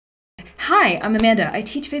Hi, I'm Amanda. I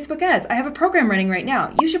teach Facebook ads. I have a program running right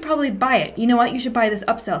now. You should probably buy it. You know what? You should buy this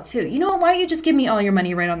upsell too. You know what? Why don't you just give me all your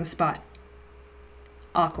money right on the spot?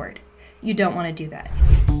 Awkward. You don't want to do that.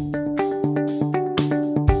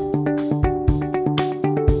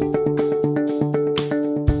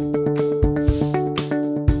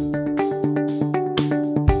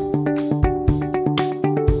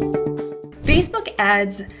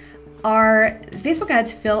 Facebook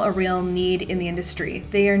ads fill a real need in the industry.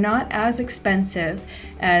 They are not as expensive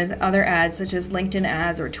as other ads such as LinkedIn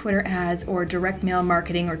ads or Twitter ads or direct mail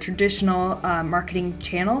marketing or traditional marketing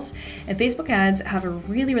channels. And Facebook ads have a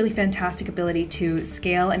really fantastic ability to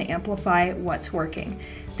scale and amplify what's working.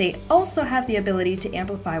 They also have the ability to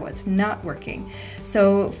amplify what's not working.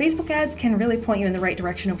 So Facebook ads can really point you in the right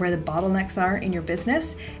direction of where the bottlenecks are in your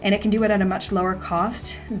business, and it can do it at a much lower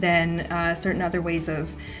cost than certain other ways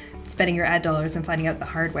of spending your ad dollars and finding out the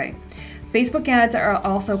hard way. Facebook ads are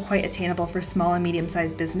also quite attainable for small and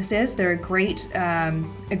medium-sized businesses. They're a great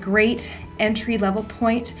entry-level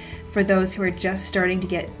point for those who are just starting to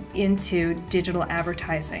get into digital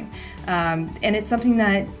advertising. And it's something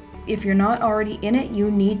that if you're not already in it,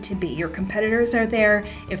 you need to be. Your competitors are there.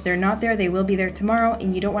 If they're not there, they will be there tomorrow,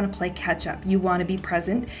 and you don't want to play catch up. You want to be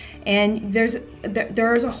present. And there's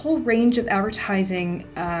a whole range of advertising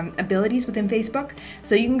abilities within Facebook.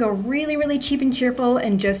 So you can go really cheap and cheerful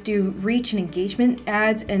and just do reach and engagement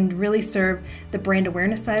ads and really serve the brand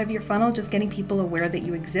awareness side of your funnel, just getting people aware that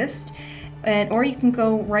you exist. Or you can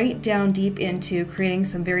go right down deep into creating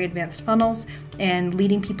some very advanced funnels and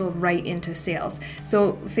leading people right into sales.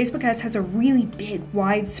 So Facebook ads has a really big,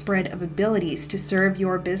 wide spread of abilities to serve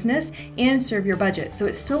your business and serve your budget. So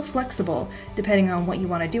it's so flexible depending on what you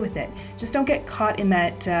want to do with it. Just don't get caught in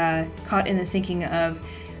that, caught in the thinking of,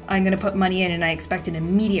 I'm going to put money in and I expect an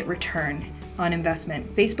immediate return on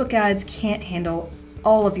investment. Facebook ads can't handle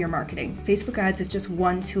all of your marketing. Facebook ads is just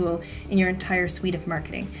one tool in your entire suite of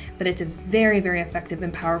marketing, but it's a very effective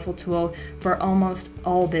and powerful tool for almost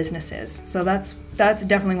all businesses. So that's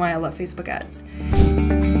definitely why I love Facebook ads.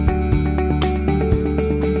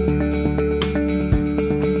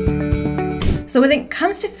 So when it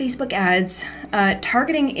comes to Facebook ads,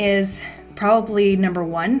 targeting is probably number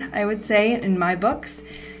one, I would say, in my books.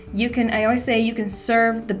 I always say you can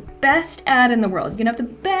serve the best ad in the world. You can have the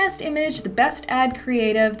best image, the best ad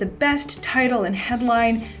creative, the best title and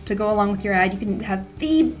headline to go along with your ad. You can have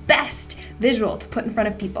the best visual to put in front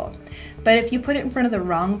of people. But if you put it in front of the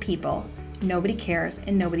wrong people, nobody cares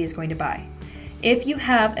and nobody is going to buy. If you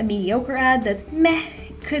have a mediocre ad that's meh,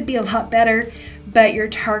 it could be a lot better, but your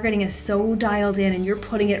targeting is so dialed in and you're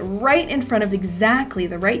putting it right in front of exactly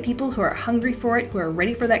the right people who are hungry for it, who are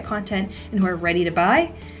ready for that content, and who are ready to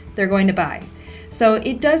buy, they're going to buy. So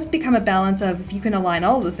it does become a balance of, if you can align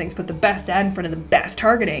all of those things, put the best ad in front of the best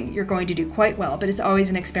targeting, you're going to do quite well, but it's always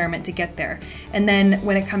an experiment to get there. And then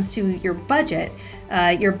when it comes to your budget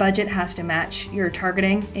has to match your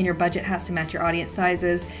targeting, and your budget has to match your audience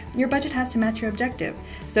sizes. Your budget has to match your objective.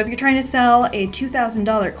 So if you're trying to sell a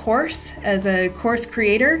 $2,000 course as a course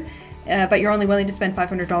creator, but you're only willing to spend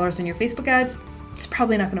 $500 on your Facebook ads, it's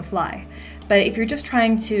probably not going to fly. But if you're just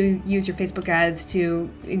trying to use your Facebook ads to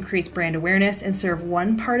increase brand awareness and serve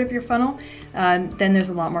one part of your funnel, then there's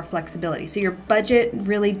a lot more flexibility. So your budget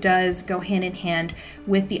really does go hand in hand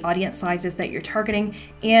with the audience sizes that you're targeting,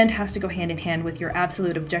 and has to go hand in hand with your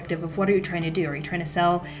absolute objective of what are you trying to do. Are you trying to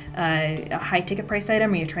sell a high ticket price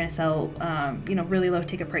item? Are you trying to sell really low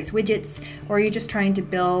ticket price widgets? Or are you just trying to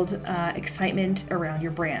build excitement around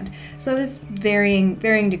your brand? So there's varying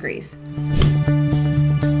degrees.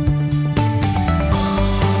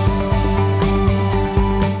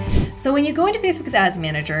 So when you go into Facebook's Ads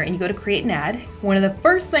Manager and you go to create an ad, one of the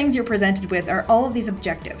first things you're presented with are all of these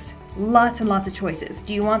objectives. Lots and lots of choices.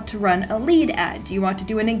 Do you want to run a lead ad? Do you want to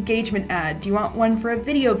do an engagement ad? Do you want one for a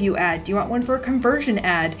video view ad? Do you want one for a conversion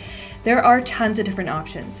ad? There are tons of different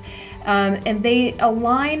options. And they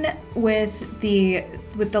align with the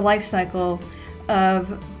life cycle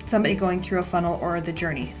of somebody going through a funnel or the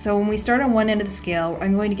journey. So when we start on one end of the scale,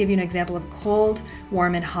 I'm going to give you an example of cold,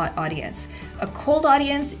 warm, and hot audience. A cold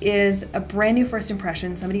audience is a brand new first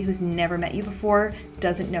impression, somebody who's never met you before,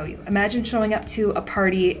 doesn't know you. Imagine showing up to a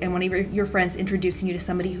party and one of your friends introducing you to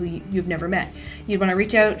somebody who you've never met. You'd want to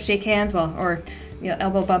reach out, shake hands, or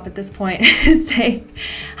elbow bump at this point, and say,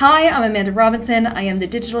 "Hi, I'm Amanda Robinson. I am the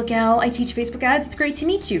digital gal. I teach Facebook ads. It's great to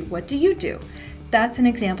meet you. What do you do?" That's an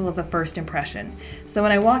example of a first impression. So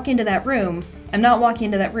when I walk into that room, I'm not walking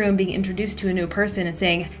into that room being introduced to a new person and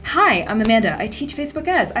saying, "Hi, I'm Amanda. I teach Facebook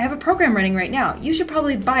ads. I have a program running right now. You should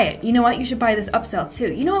probably buy it. You know what? You should buy this upsell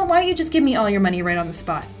too. You know what? Why don't you just give me all your money right on the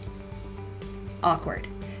spot?" Awkward.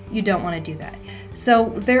 You don't want to do that. So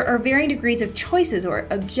there are varying degrees of choices or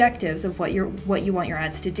objectives of what you want your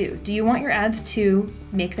ads to do. Do you want your ads to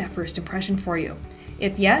make that first impression for you?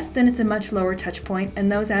 If yes, then it's a much lower touch point,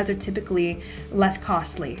 and those ads are typically less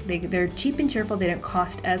costly. They're cheap and cheerful. They don't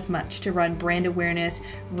cost as much to run brand awareness,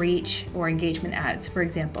 reach, or engagement ads, for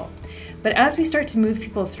example. But as we start to move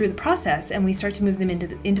people through the process and we start to move them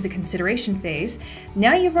into the consideration phase,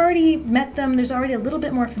 now you've already met them, there's already a little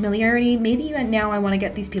bit more familiarity. Maybe even now I want to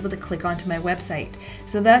get these people to click onto my website.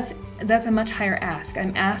 So that's a much higher ask.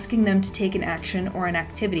 I'm asking them to take an action or an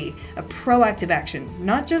activity, a proactive action,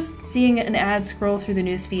 not just seeing an ad scroll through the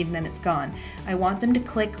newsfeed and then it's gone. I want them to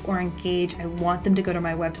click or engage. I want them to go to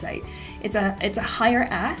my website. It's a higher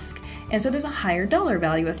ask, and so there's a higher dollar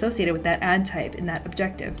value associated with that ad type and that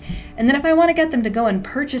objective. And then if I want to get them to go and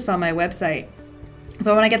purchase on my website, if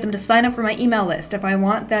I want to get them to sign up for my email list, if I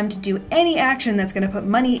want them to do any action that's going to put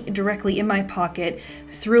money directly in my pocket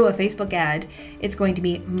through a Facebook ad, it's going to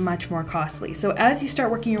be much more costly. So as you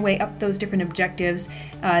start working your way up those different objectives,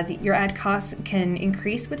 your ad costs can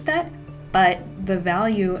increase with that, but the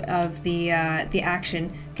value of the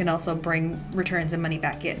action can also bring returns and money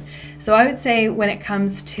back in. So I would say when it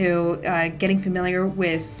comes to getting familiar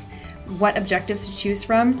with what objectives to choose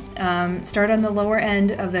from, start on the lower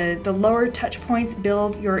end of the lower touch points.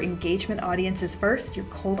 Build your engagement audiences first, your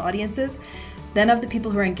cold audiences. Then of the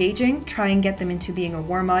people who are engaging, try and get them into being a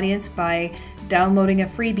warm audience by downloading a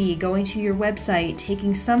freebie, going to your website,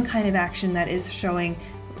 taking some kind of action that is showing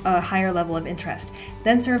a higher level of interest.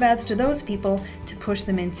 Then serve ads to those people to push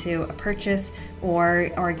them into a purchase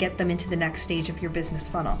or get them into the next stage of your business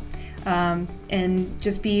funnel. And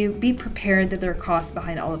just be prepared that there are costs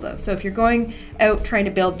behind all of those. So if you're going out trying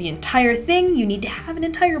to build the entire thing, you need to have an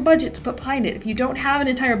entire budget to put behind it. If you don't have an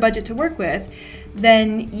entire budget to work with,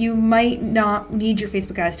 then you might not need your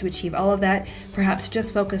Facebook ads to achieve all of that. Perhaps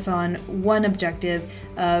just focus on one objective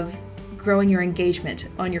of growing your engagement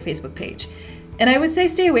on your Facebook page. And I would say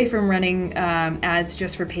stay away from running ads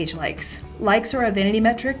just for page likes. Likes are a vanity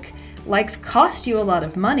metric. Likes cost you a lot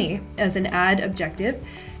of money as an ad objective,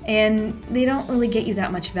 and they don't really get you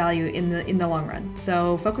that much value in the long run.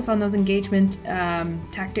 So focus on those engagement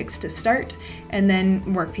tactics to start, and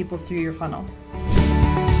then work people through your funnel.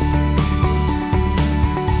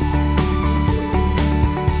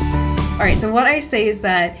 All right, so what I say is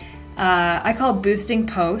that I call boosting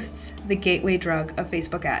posts the gateway drug of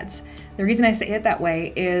Facebook ads. The reason I say it that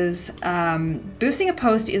way is boosting a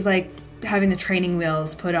post is like having the training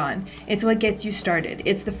wheels put on. It's what gets you started.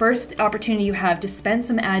 It's the first opportunity you have to spend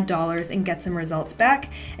some ad dollars and get some results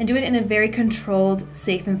back, and do it in a very controlled,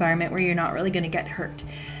 safe environment where you're not really going to get hurt.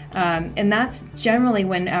 And that's generally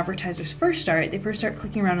when advertisers first start. They first start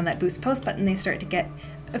clicking around on that boost post button, they start to get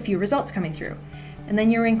a few results coming through. And then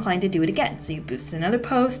you're inclined to do it again. So you boost another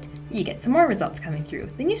post, you get some more results coming through.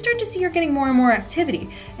 Then you start to see you're getting more and more activity.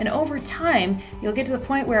 And over time, you'll get to the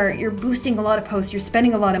point where you're boosting a lot of posts, you're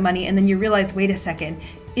spending a lot of money, and then you realize, wait a second,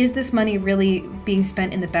 is this money really being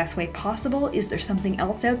spent in the best way possible? Is there something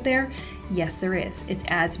else out there? Yes, there is. It's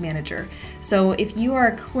Ads Manager. So if you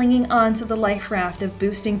are clinging on to the life raft of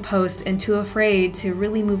boosting posts and too afraid to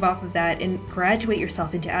really move off of that and graduate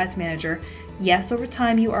yourself into Ads Manager, yes, over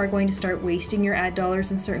time you are going to start wasting your ad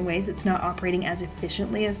dollars in certain ways. It's not operating as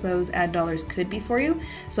efficiently as those ad dollars could be for you.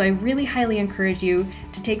 So I really highly encourage you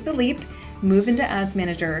to take the leap, move into Ads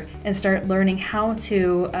Manager, and start learning how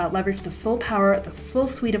to leverage the full power, the full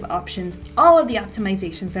suite of options, all of the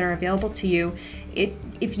optimizations that are available to you.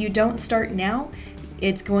 If you don't start now,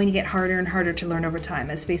 it's going to get harder and harder to learn over time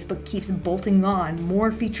as Facebook keeps bolting on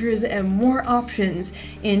more features and more options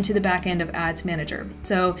into the back end of Ads Manager.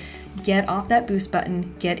 So get off that boost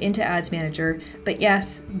button, get into Ads Manager. But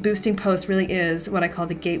yes, boosting posts really is what I call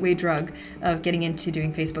the gateway drug of getting into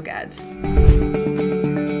doing Facebook ads.